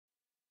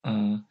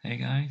Hey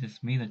guys,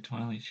 it's me, the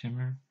Twilight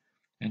Shimmer,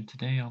 and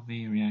today I'll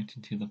be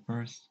reacting to the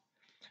first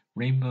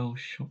Rainbow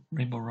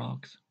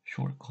Rocks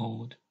Short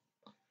Cold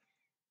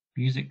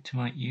music to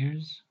my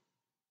ears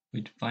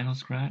with Final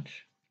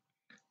Scratch.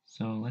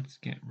 So let's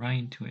get right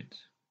into it.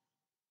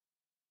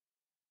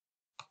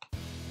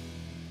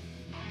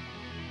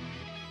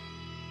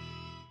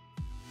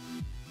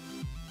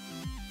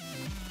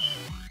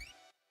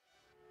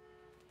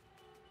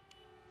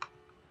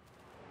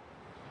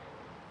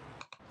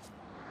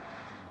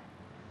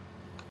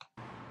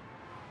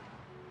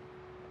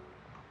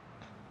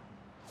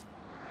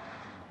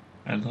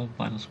 I love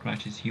Final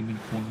Scratch's human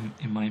form,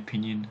 in my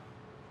opinion,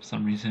 for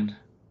some reason.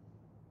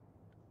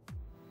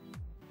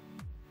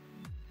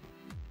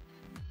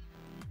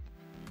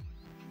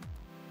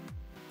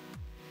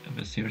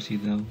 But seriously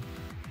though,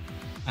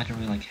 I don't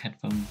really like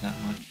headphones that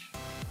much,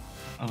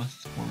 unless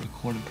it's for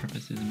recording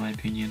purposes, in my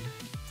opinion.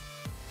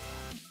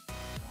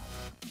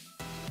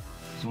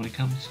 So when it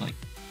comes to like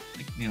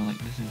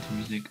listening to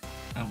music,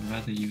 I would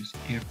rather use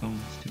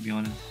earphones, to be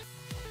honest.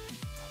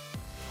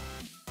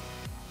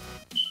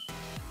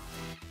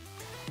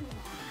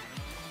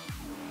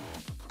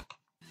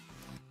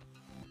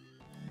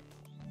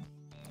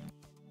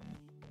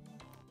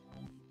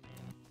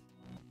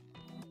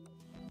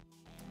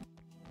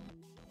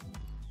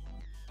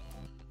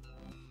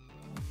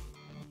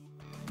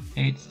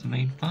 Hey, it's the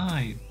main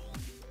five!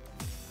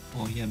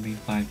 Well, yeah, main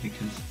five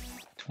because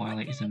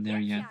Twilight isn't there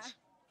yet.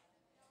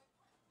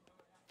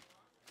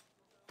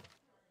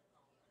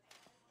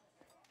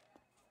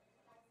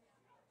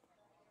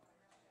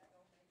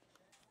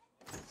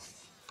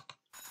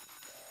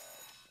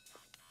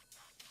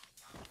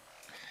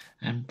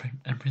 And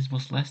Principal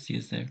Celestia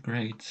is there,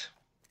 great.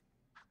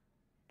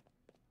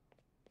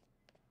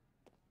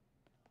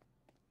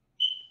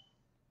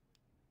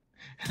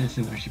 And this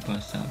is where she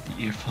busts out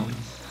the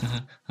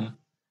earphones.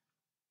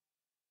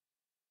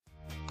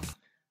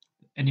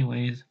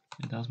 Anyways,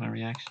 that was my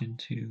reaction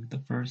to the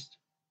first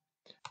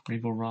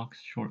Rainbow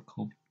Rocks short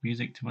cold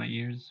music to my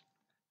ears.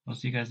 I'll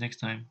see you guys next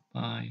time.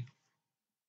 Bye.